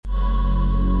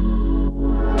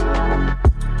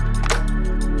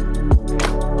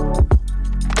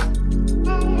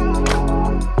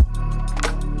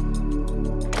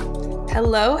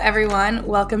Hello, everyone.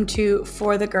 Welcome to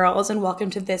For the Girls, and welcome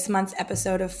to this month's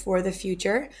episode of For the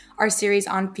Future, our series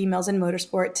on females in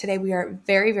motorsport. Today, we are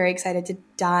very, very excited to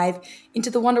dive into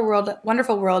the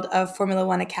wonderful world of Formula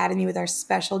One Academy with our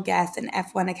special guest and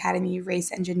F1 Academy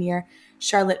race engineer,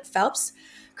 Charlotte Phelps.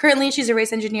 Currently, she's a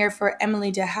race engineer for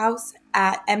Emily de House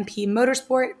at MP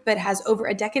Motorsport, but has over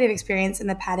a decade of experience in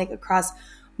the paddock across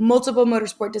multiple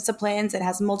motorsport disciplines and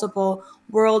has multiple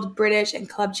world, British, and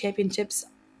club championships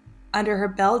under her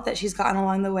belt that she's gotten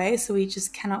along the way. So we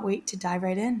just cannot wait to dive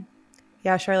right in.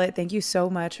 Yeah, Charlotte, thank you so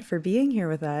much for being here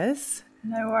with us.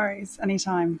 No worries.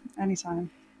 Anytime.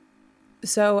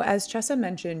 So as Chessa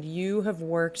mentioned, you have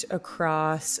worked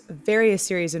across various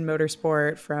series in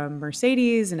motorsport, from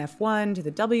Mercedes and F1 to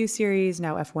the W Series,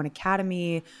 now F1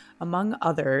 Academy, among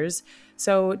others.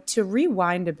 So to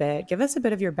rewind a bit, give us a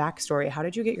bit of your backstory. How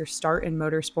did you get your start in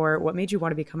motorsport? What made you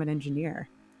want to become an engineer?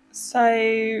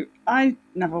 So I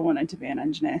never wanted to be an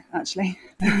engineer, actually.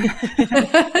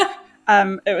 It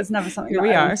was never something that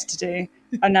I wanted to do.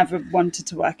 I never wanted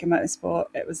to work in motorsport.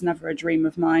 It was never a dream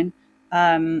of mine.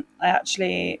 I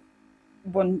started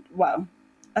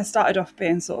off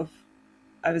being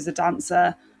I was a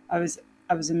dancer. I was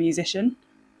a musician.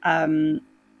 And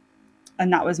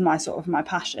that was my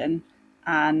passion.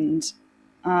 And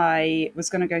I was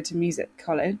going to go to music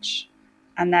college,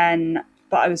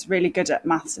 but I was really good at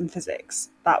maths and physics.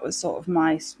 That was sort of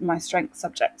my strength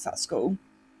subjects at school.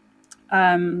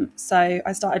 So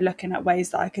I started looking at ways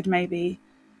that I could maybe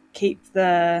keep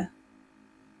the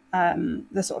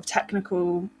sort of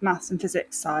technical maths and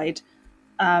physics side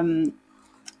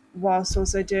whilst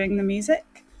also doing the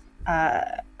music.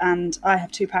 And I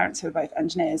have two parents who are both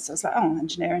engineers, so I was like,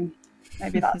 engineering,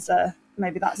 maybe that's the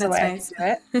way nice.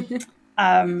 I can do it.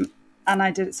 And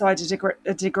I did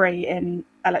a degree in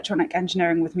electronic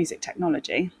engineering with music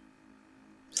technology.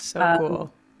 So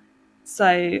cool.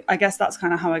 So I guess that's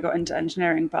kind of how I got into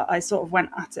engineering, but I sort of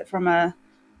went at it from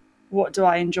what do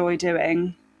I enjoy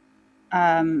doing?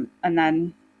 And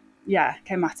then,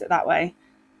 came at it that way.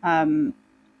 I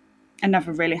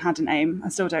never really had an aim. I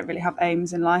still don't really have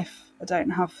aims in life. I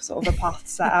don't have sort of a path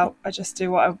set out. I just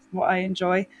do what I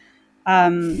enjoy.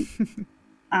 And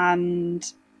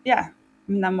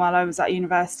then while I was at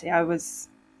university, I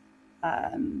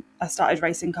started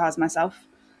racing cars myself.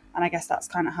 And I guess that's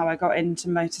kind of how I got into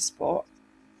motorsport.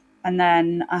 And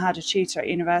then I had a tutor at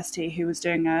university who was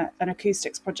doing an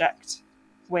acoustics project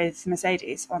with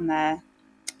Mercedes on their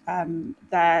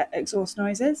exhaust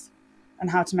noises and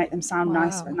how to make them sound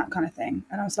nicer and that kind of thing.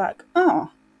 And I was like,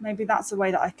 maybe that's a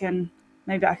way that I can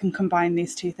combine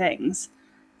these two things.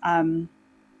 And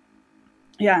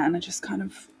I just kind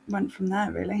of went from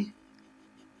there, really.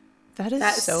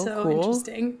 That's so cool.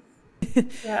 Interesting.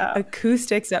 Yeah.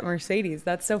 Acoustics at Mercedes.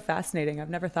 That's so fascinating. I've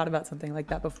never thought about something like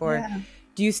that before. Yeah.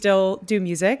 Do you still do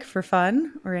music for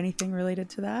fun or anything related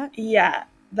to that? Yeah.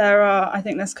 I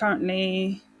think there's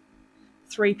currently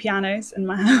 3 pianos in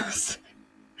my house.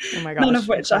 Oh my gosh. None of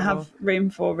which incredible. I have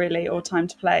room for really or time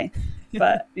to play.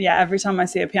 But yeah, every time I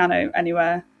see a piano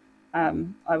anywhere, I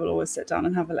will always sit down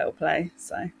and have a little play.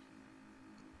 So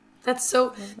That's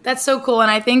so cool.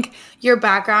 And I think your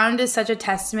background is such a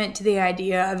testament to the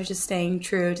idea of just staying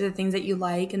true to the things that you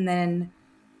like, and then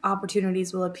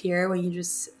opportunities will appear when you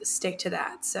just stick to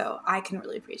that. So I can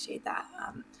really appreciate that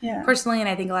personally, and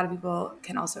I think a lot of people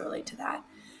can also relate to that.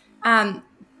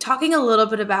 Talking a little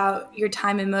bit about your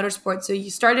time in motorsport. So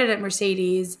you started at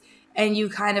Mercedes and you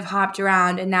kind of hopped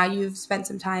around, and now you've spent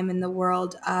some time in the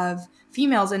world of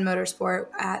females in motorsport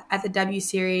at the W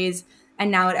Series and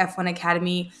now at F1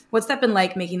 Academy. What's that been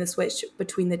like, making the switch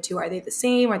between the two? Are they the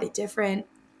same? Are they different?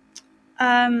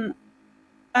 I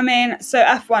mean, so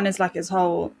F1 is like its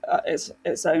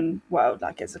own world.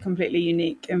 Like, it's a completely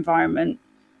unique environment.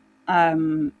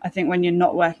 I think when you're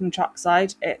not working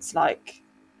trackside, it's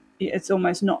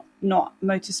almost not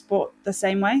motorsport the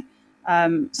same way.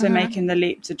 So making the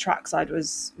leap to trackside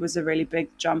was a really big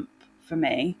jump for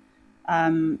me.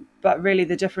 But really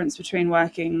the difference between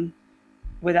working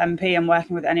with MP and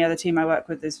working with any other team I work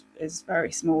with is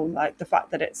very small. Like, the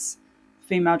fact that it's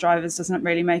female drivers doesn't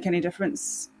really make any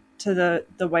difference to the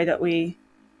way that we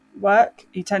work.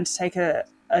 You tend to take a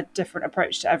different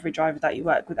approach to every driver that you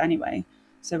work with anyway.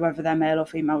 So whether they're male or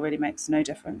female really makes no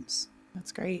difference.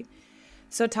 That's great.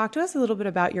 So talk to us a little bit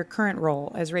about your current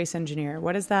role as race engineer.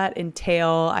 What does that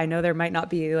entail? I know there might not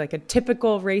be like a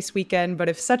typical race weekend, but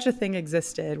if such a thing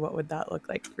existed, what would that look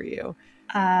like for you?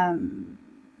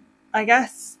 I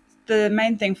guess the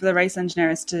main thing for the race engineer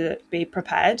is to be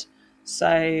prepared.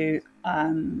 So,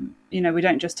 we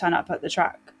don't just turn up at the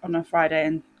track on a Friday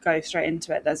and go straight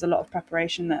into it. There's a lot of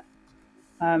preparation that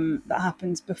that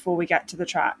happens before we get to the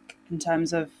track in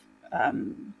terms of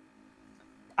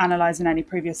analysing any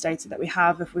previous data that we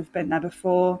have if we've been there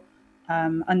before,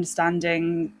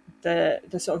 understanding the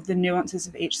sort of the nuances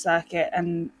of each circuit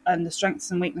and the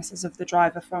strengths and weaknesses of the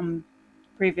driver from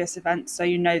previous events. So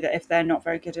you know that if they're not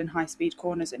very good in high speed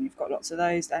corners and you've got lots of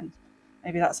those, then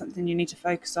maybe that's something you need to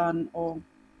focus on. Or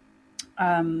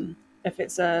if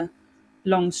it's a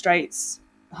long straights,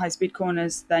 high speed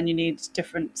corners, then you need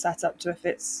different setup to if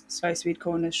it's slow speed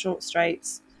corners, short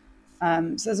straights.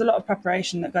 So there's a lot of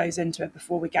preparation that goes into it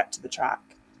before we get to the track.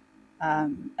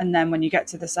 And then when you get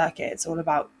to the circuit, it's all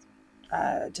about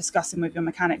discussing with your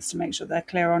mechanics to make sure they're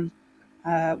clear on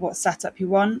what setup you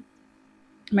want,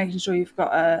 making sure you've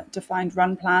got a defined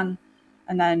run plan,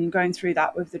 and then going through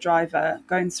that with the driver,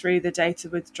 going through the data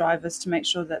with drivers to make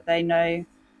sure that they know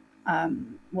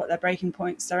what their braking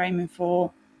points they're aiming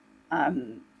for,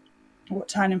 what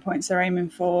turning points they're aiming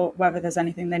for, whether there's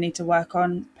anything they need to work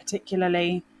on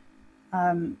particularly.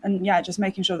 And yeah, just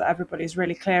making sure that everybody's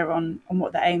really clear on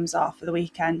what their aims are for the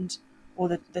weekend or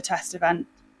the test event,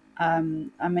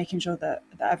 and making sure that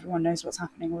everyone knows what's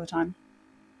happening all the time.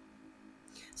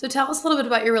 So tell us a little bit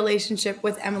about your relationship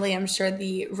with Emily. I'm sure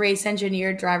the race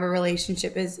engineer driver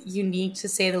relationship is unique to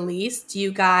say the least. Do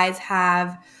you guys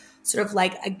have sort of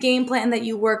like a game plan that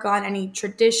you work on, any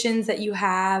traditions that you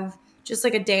have, just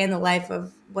like a day in the life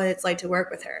of what it's like to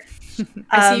work with her?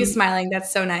 I see you smiling.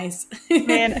 That's so nice. me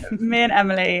and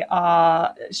Emily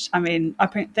are, I mean, I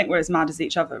think we're as mad as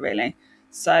each other, really.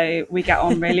 So we get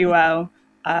on really well.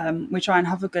 We try and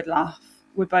have a good laugh.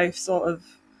 We're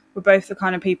both the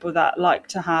kind of people that like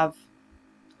to have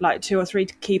like 2 or 3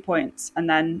 key points and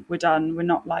then we're done. We're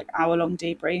not like hour-long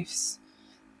debriefs.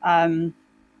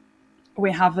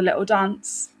 We have a little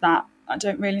dance that I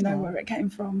don't really know where it came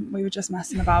from. We were just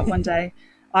messing about one day.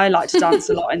 I like to dance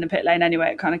a lot in the pit lane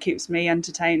anyway. It kind of keeps me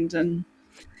entertained and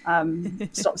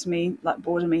stops me like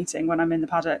boredom eating when I'm in the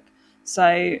paddock.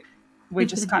 So we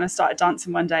just kind of started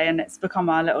dancing one day and it's become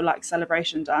our little like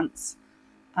celebration dance.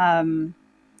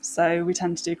 So we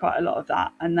tend to do quite a lot of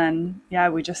that. And then, yeah,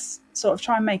 we just sort of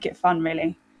try and make it fun,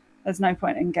 really. There's no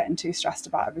point in getting too stressed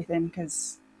about everything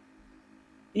because,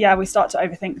 yeah, we start to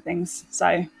overthink things.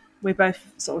 So we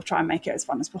both sort of try and make it as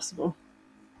fun as possible.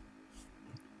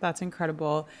 That's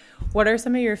incredible. What are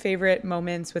some of your favorite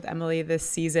moments with Emily this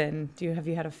season? Have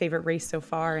you had a favorite race so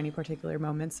far? Any particular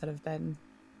moments that have been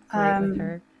great with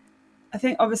her? I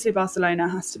think obviously Barcelona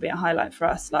has to be a highlight for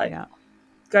us. Like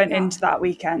going into that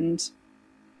weekend,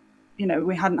 you know,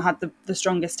 we hadn't had the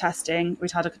strongest testing.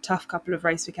 We'd had a tough couple of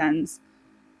race weekends.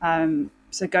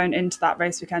 So going into that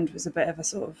race weekend was a bit of a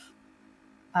sort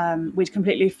of, we'd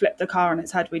completely flipped the car on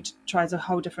its head. We'd tried a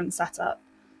whole different setup.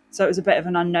 So it was a bit of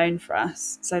an unknown for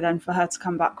us. So then for her to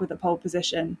come back with a pole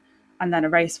position and then a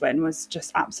race win was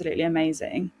just absolutely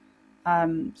amazing.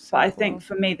 But I think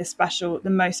for me, the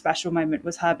most special moment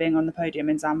was her being on the podium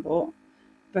in Zandvoort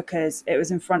because it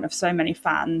was in front of so many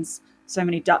fans, so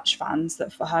many Dutch fans,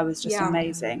 that for her was just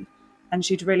amazing. And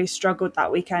she'd really struggled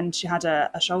that weekend. She had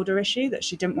a shoulder issue that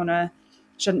she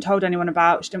hadn't told anyone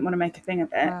about. She didn't want to make a thing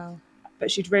of it. Wow.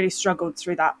 But she'd really struggled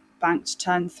through that banked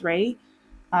turn 3.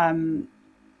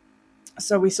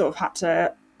 So we sort of had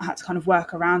to kind of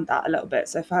work around that a little bit.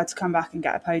 So for her to come back and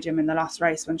get a podium in the last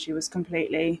race when she was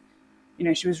completely, you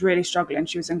know, she was really struggling.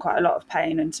 She was in quite a lot of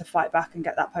pain, and to fight back and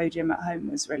get that podium at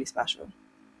home was really special.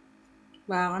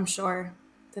 Wow, I'm sure.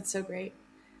 That's so great.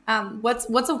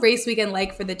 What's a race weekend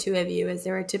like for the two of you? Is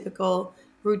there a typical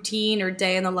routine or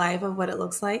day in the life of what it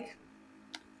looks like?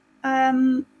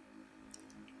 Not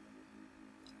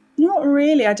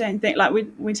really, I don't think. Like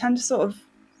we tend to sort of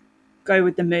go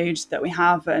with the mood that we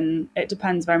have, and it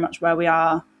depends very much where we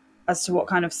are as to what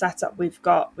kind of setup we've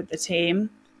got with the team.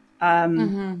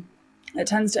 It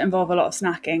tends to involve a lot of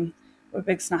snacking. We're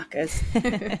big snackers.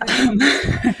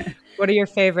 What are your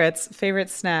favorite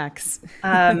snacks?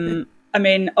 I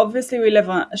mean, obviously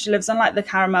she lives on like the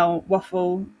caramel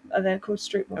waffle. Are they called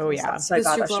Stroop waffles? Oh yeah, that's so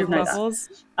bad. I should know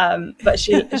that. But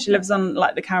she lives on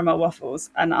like the caramel waffles,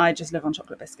 and I just live on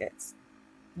chocolate biscuits.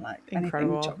 Like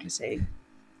incredible. Anything chocolatey.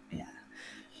 Yeah,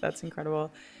 that's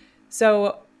incredible.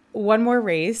 So one more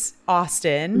race,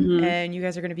 Austin, and you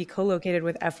guys are going to be co-located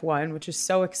with F1, which is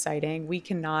so exciting. We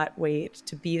cannot wait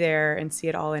to be there and see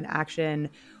it all in action.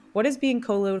 What does being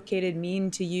co-located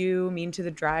mean to you, mean to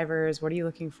the drivers? What are you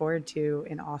looking forward to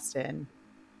in Austin?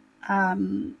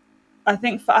 I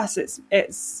think for us,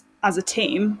 it's as a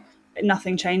team,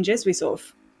 nothing changes. We sort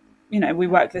of, you know, we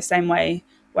work the same way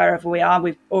wherever we are.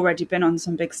 We've already been on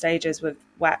some big stages with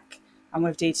WEC and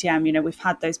with DTM. You know, we've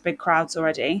had those big crowds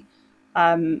already.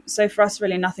 So for us,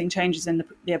 really, nothing changes in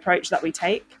the approach that we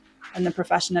take. and the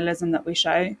professionalism that we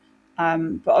show.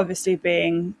 But obviously,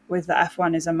 being with the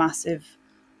F1 is a massive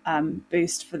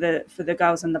boost for the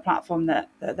girls on the platform that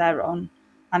they're on,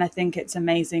 and I think it's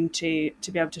amazing to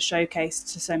be able to showcase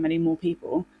to so many more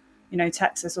people. You know,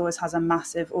 Texas always has a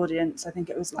massive audience. I think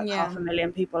it was like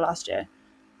 500,000 people last year.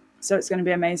 So it's going to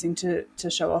be amazing to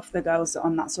show off the girls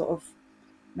on that sort of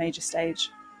major stage.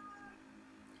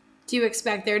 Do you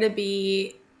expect there to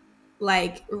be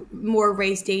like more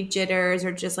race day jitters,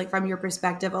 or just like from your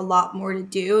perspective, a lot more to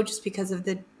do just because of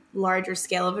the larger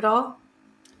scale of it all?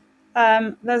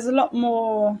 There's a lot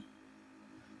more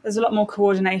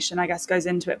coordination, I guess, goes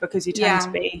into it because you tend to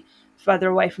be further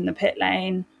away from the pit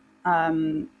lane.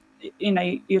 You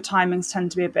know, your timings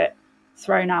tend to be a bit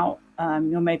thrown out.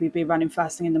 You'll maybe be running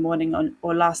first thing in the morning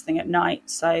or last thing at night.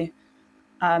 So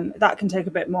that can take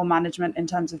a bit more management in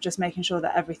terms of just making sure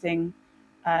that everything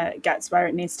gets where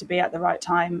it needs to be at the right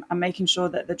time, and making sure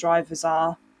that the drivers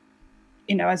are,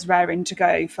 you know, as raring to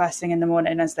go first thing in the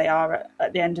morning as they are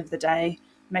at the end of the day,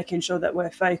 making sure that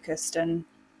we're focused and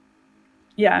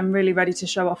I'm really ready to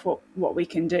show off what we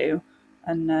can do.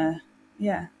 And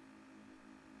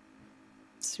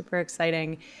Super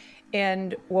exciting.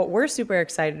 And what we're super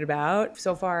excited about,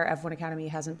 so far F1 Academy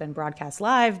hasn't been broadcast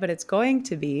live, but it's going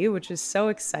to be, which is so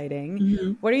exciting.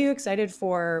 Mm-hmm. What are you excited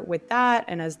for with that?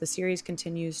 And as the series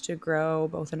continues to grow,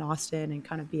 both in Austin and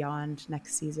kind of beyond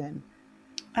next season?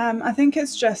 I think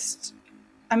it's just,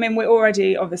 I mean, we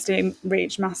already obviously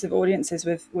reach massive audiences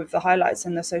with the highlights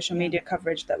and the social media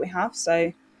coverage that we have.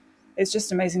 So it's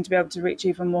just amazing to be able to reach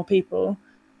even more people.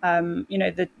 You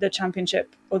know, the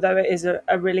championship, although it is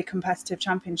a really competitive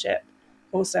championship,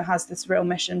 also has this real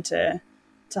mission to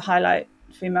highlight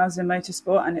females in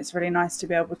motorsport, and it's really nice to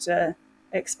be able to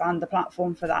expand the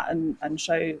platform for that and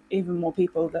show even more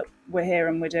people that we're here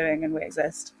and we're doing and we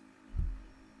exist.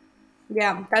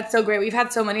 Yeah, that's so great. We've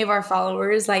had so many of our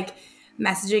followers like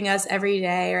messaging us every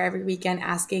day or every weekend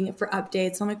asking for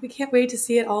updates. So I'm like, we can't wait to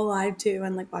see it all live too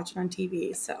and like watch it on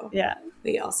TV. So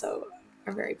we also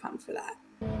are very pumped for that.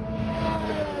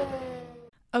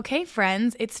 Okay,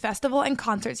 friends, it's festival and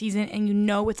concert season, and you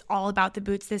know it's all about the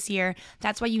boots this year.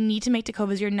 That's why you need to make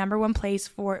Tecovas your #1 place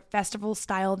for festival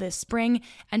style this spring.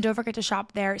 And don't forget to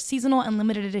shop their seasonal and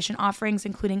limited edition offerings,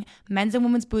 including men's and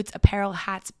women's boots, apparel,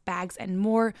 hats, bags, and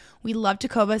more. We love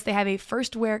Tecovas. They have a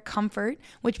first wear comfort,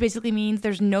 which basically means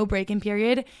there's no break-in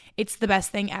period. It's the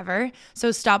best thing ever.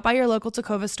 So stop by your local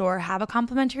Tecova store, have a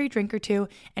complimentary drink or two,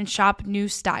 and shop new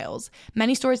styles.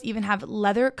 Many stores even have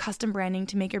leather custom branding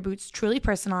to make your boots truly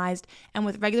personalized. And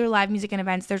with regular live music and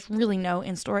events, there's really no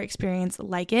in-store experience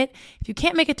like it. If you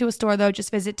can't make it to a store, though,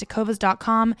 just visit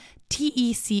tecovas.com,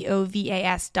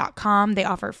 tecovas.com. They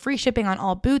offer free shipping on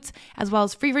all boots, as well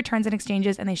as free returns and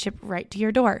exchanges, and they ship right to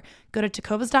your door. Go to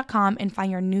tecovas.com and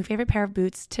find your new favorite pair of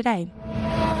boots today.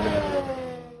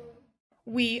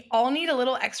 We all need a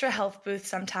little extra health boost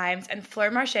sometimes, and Fleur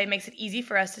Marché makes it easy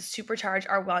for us to supercharge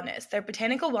our wellness. Their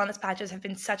botanical wellness patches have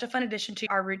been such a fun addition to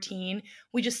our routine.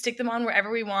 We just stick them on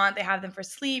wherever we want. They have them for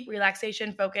sleep,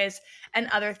 relaxation, focus, and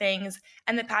other things.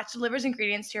 And the patch delivers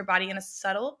ingredients to your body in a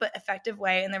subtle but effective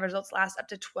way, and the results last up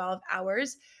to 12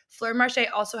 hours. Fleur Marché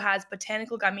also has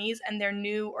botanical gummies and their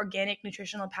new organic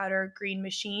nutritional powder Green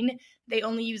Machine. They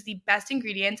only use the best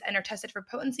ingredients and are tested for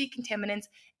potency, contaminants,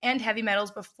 and heavy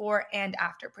metals before and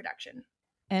after production.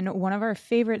 And one of our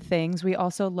favorite things, we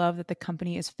also love that the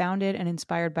company is founded and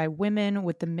inspired by women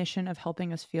with the mission of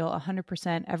helping us feel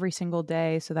 100% every single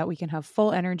day so that we can have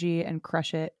full energy and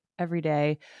crush it every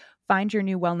day. Find your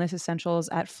new wellness essentials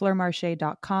at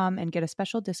fleurmarche.com and get a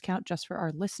special discount just for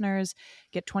our listeners.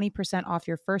 Get 20% off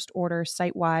your first order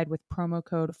site-wide with promo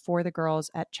code FORTHEGIRLS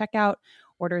at checkout.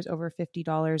 Orders over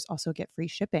 $50 also get free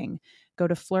shipping. Go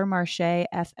to fleurmarche,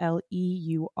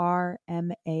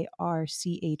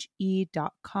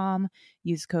 FLEURMARCHE.com.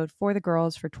 Use code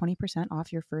FORTHEGIRLS for 20%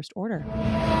 off your first order.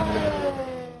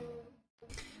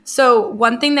 So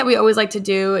one thing that we always like to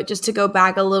do, just to go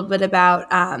back a little bit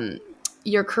about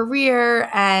your career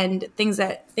and things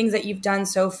that you've done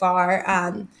so far.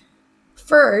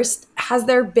 First, has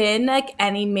there been like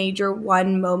any major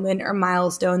one moment or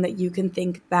milestone that you can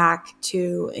think back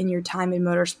to in your time in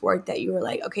motorsport that you were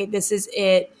like, okay, this is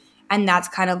it, and that's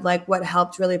kind of like what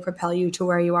helped really propel you to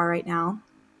where you are right now?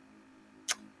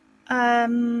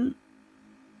 I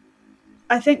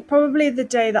think probably the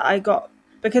day that I got,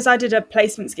 because I did a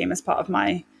placement scheme as part of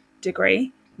my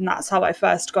degree, and that's how I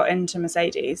first got into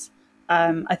Mercedes.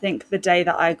 I think the day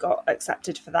that I got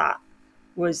accepted for that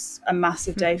was a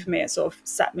massive day for me. It sort of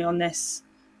set me on this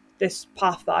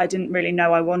path that I didn't really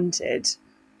know I wanted.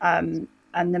 And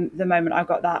the moment I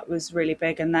got that was really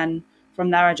big. And then from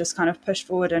there, I just kind of pushed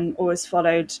forward and always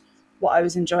followed what I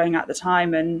was enjoying at the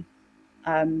time. And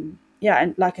and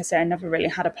like I say, I never really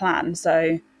had a plan.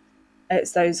 So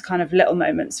it's those kind of little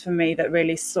moments for me that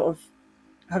really sort of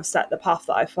have set the path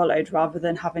that I followed, rather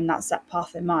than having that set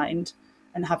path in mind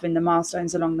and having the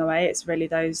milestones along the way. It's really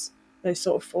those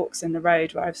sort of forks in the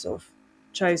road where I've sort of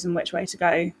chosen which way to go.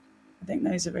 I think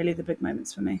those are really the big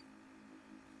moments for me.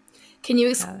 Can you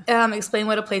explain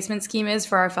what a placement scheme is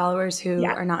for our followers who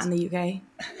are not in the UK?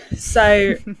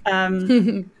 So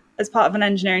as part of an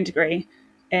engineering degree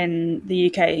in the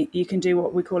UK, you can do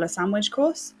what we call a sandwich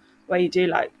course, where you do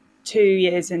like 2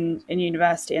 years in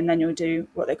university, and then you'll do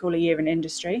what they call a year in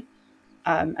industry.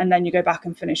 And then you go back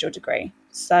and finish your degree.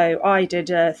 So I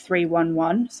did a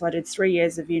 3-1-1. So I did 3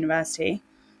 years of university,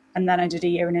 and then I did a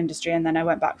year in industry, and then I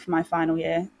went back for my final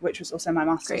year, which was also my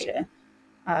master's year.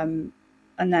 And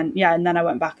then I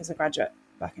went back as a graduate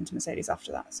back into Mercedes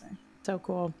after that. So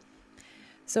cool.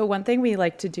 So one thing we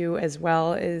like to do as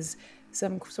well is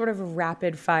some sort of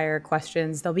rapid fire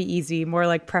questions. They'll be easy, more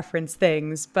like preference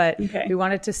things, but we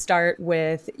wanted to start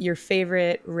with your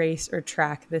favorite race or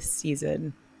track this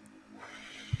season.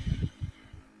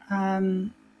 I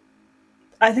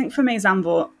think for me,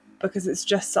 Zandvoort, because it's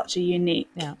just such a unique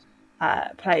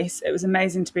place. It was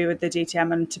amazing to be with the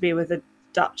DTM, and to be with the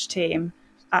Dutch team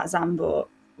at Zandvoort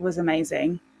was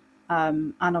amazing.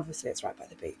 And obviously it's right by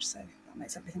the beach, so that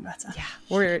makes everything better. Yeah,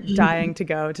 we're dying to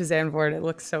go to Zandvoort. It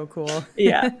looks so cool.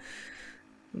 Yeah.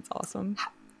 That's awesome.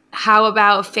 How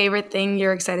about favorite thing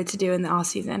you're excited to do in the off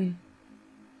season?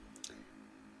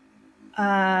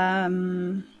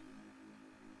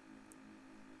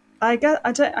 I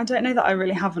don't know that I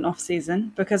really have an off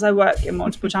season, because I work in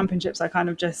multiple championships. I kind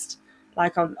of just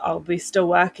like I'll be still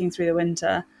working through the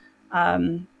winter,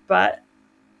 but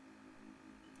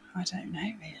I don't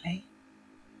know really.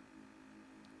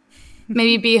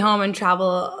 Maybe be home and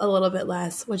travel a little bit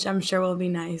less, which I'm sure will be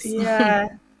nice. Yeah,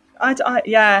 I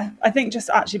think just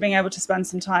actually being able to spend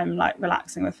some time like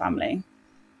relaxing with family.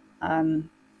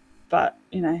 But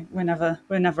you know, we're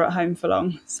never at home for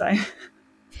long, so.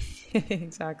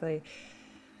 Exactly.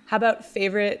 How about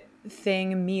favorite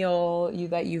meal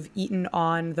that you've eaten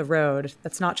on the road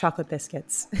that's not chocolate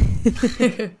biscuits?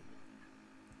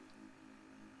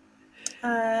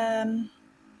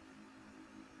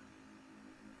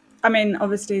 I mean,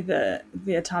 obviously the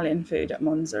Italian food at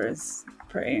Monza is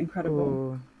pretty incredible.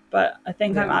 Ooh. But I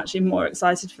think I'm actually more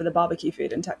excited for the barbecue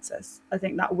food in Texas. I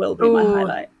think that will be my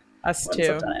highlight. Us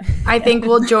too. I think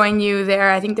we'll join you there.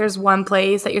 I think there's one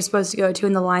place that you're supposed to go to,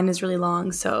 and the line is really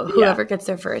long. So whoever gets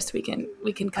there first, we can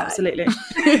cut. Absolutely.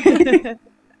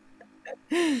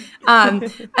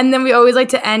 And then we always like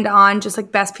to end on just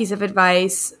like best piece of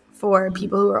advice for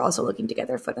people who are also looking to get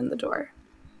their foot in the door.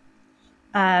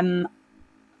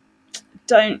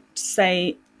 Don't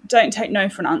take no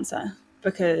for an answer,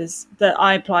 because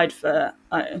I applied for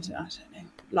I don't know,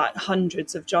 like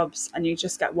hundreds of jobs, and you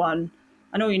just get one.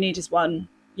 And all you need is one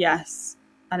yes,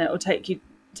 and it will take you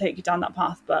down that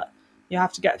path. But you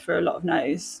have to get through a lot of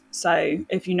no's. So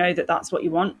if you know that that's what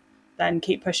you want, then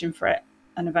keep pushing for it,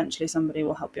 and eventually somebody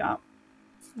will help you out.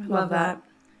 I love that.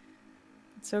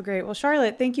 So great. Well,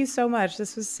 Charlotte, thank you so much.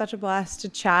 This was such a blast to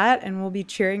chat, and we'll be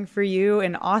cheering for you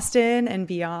in Austin and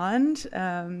beyond.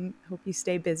 Hope you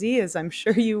stay busy, as I'm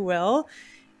sure you will.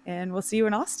 And we'll see you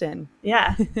in Austin.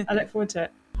 Yeah, I look forward to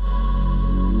it.